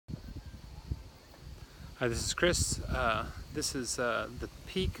Hi, this is Chris. This is the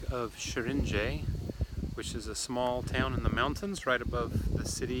peak of Şirince, which is a small town in the mountains right above the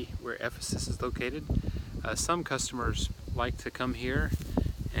city where Ephesus is located. Some customers like to come here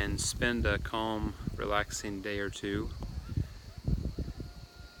and spend a calm, relaxing day or two.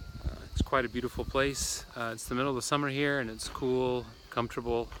 It's quite a beautiful place. It's the middle of the summer here and it's cool,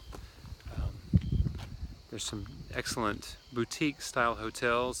 comfortable. There's some excellent boutique style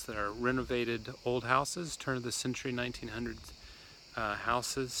hotels that are renovated old houses, turn of the century 1900s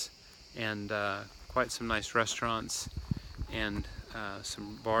houses, and quite some nice restaurants and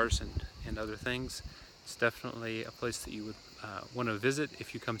some bars and other things. It's definitely a place that you would want to visit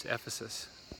if you come to Ephesus.